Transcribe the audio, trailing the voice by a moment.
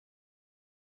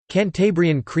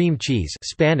Cantabrian cream cheese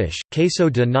Spanish, queso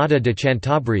de nata de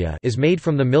Cantabria is made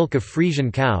from the milk of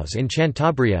Frisian cows in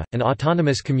Cantabria, an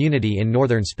autonomous community in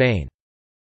northern Spain.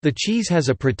 The cheese has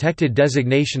a protected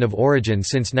designation of origin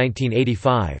since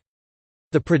 1985.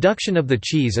 The production of the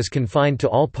cheese is confined to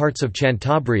all parts of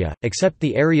Cantabria, except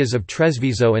the areas of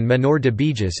Tresviso and Menor de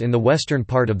Bejas in the western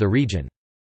part of the region.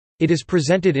 It is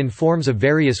presented in forms of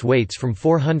various weights from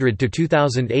 400 to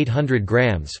 2,800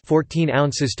 grams 14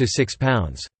 ounces to 6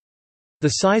 pounds.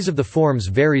 The size of the forms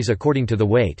varies according to the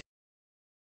weight.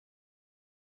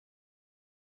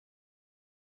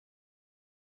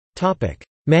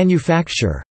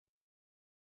 Manufacture.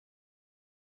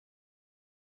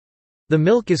 The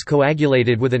milk is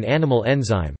coagulated with an animal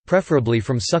enzyme, preferably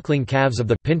from suckling calves of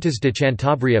the Pintas de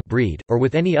Cantabria breed, or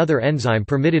with any other enzyme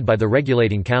permitted by the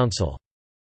regulating council.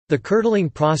 The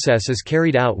curdling process is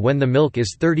carried out when the milk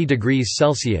is 30 degrees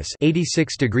Celsius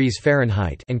 (86 degrees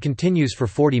Fahrenheit) and continues for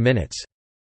 40 minutes.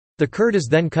 The curd is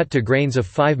then cut to grains of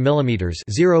 5 mm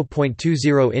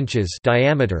 (0.20 inches)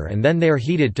 diameter, and then they are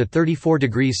heated to 34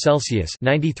 degrees Celsius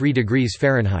 (93 degrees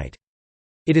Fahrenheit).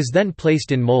 It is then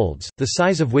placed in molds, the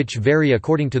size of which vary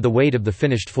according to the weight of the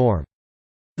finished form.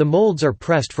 The molds are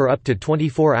pressed for up to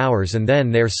 24 hours and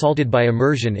then they are salted by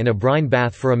immersion in a brine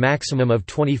bath for a maximum of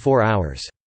 24 hours.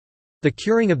 The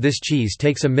curing of this cheese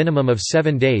takes a minimum of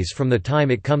 7 days from the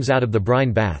time it comes out of the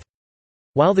brine bath.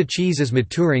 While the cheese is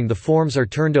maturing, the forms are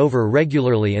turned over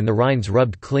regularly and the rinds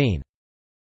rubbed clean.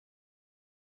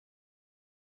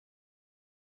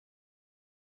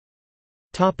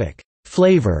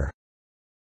 Flavor.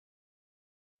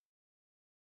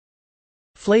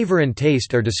 Flavor and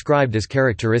taste are described as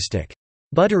characteristic.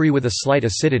 Buttery with a slight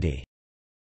acidity.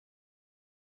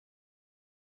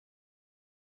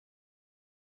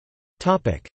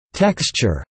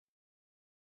 Texture.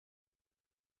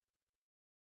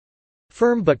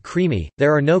 Firm but creamy,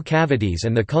 there are no cavities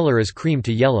and the color is cream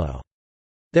to yellow.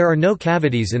 There are no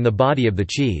cavities in the body of the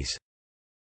cheese.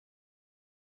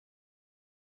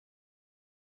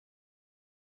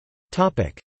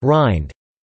 Rind.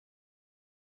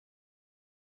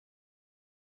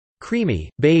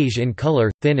 Creamy, beige in color,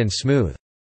 thin and smooth.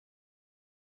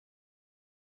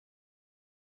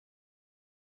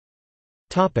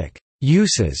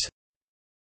 Uses.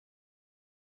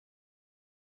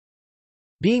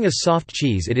 Being a soft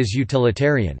cheese, it is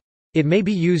utilitarian. It may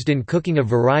be used in cooking a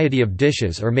variety of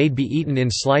dishes or may be eaten in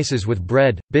slices with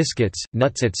bread, biscuits,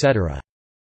 nuts, etc.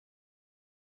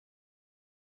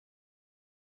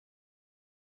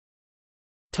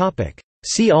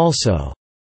 See also: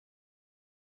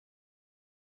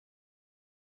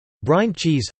 brine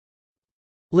cheese,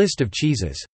 list of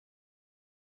cheeses.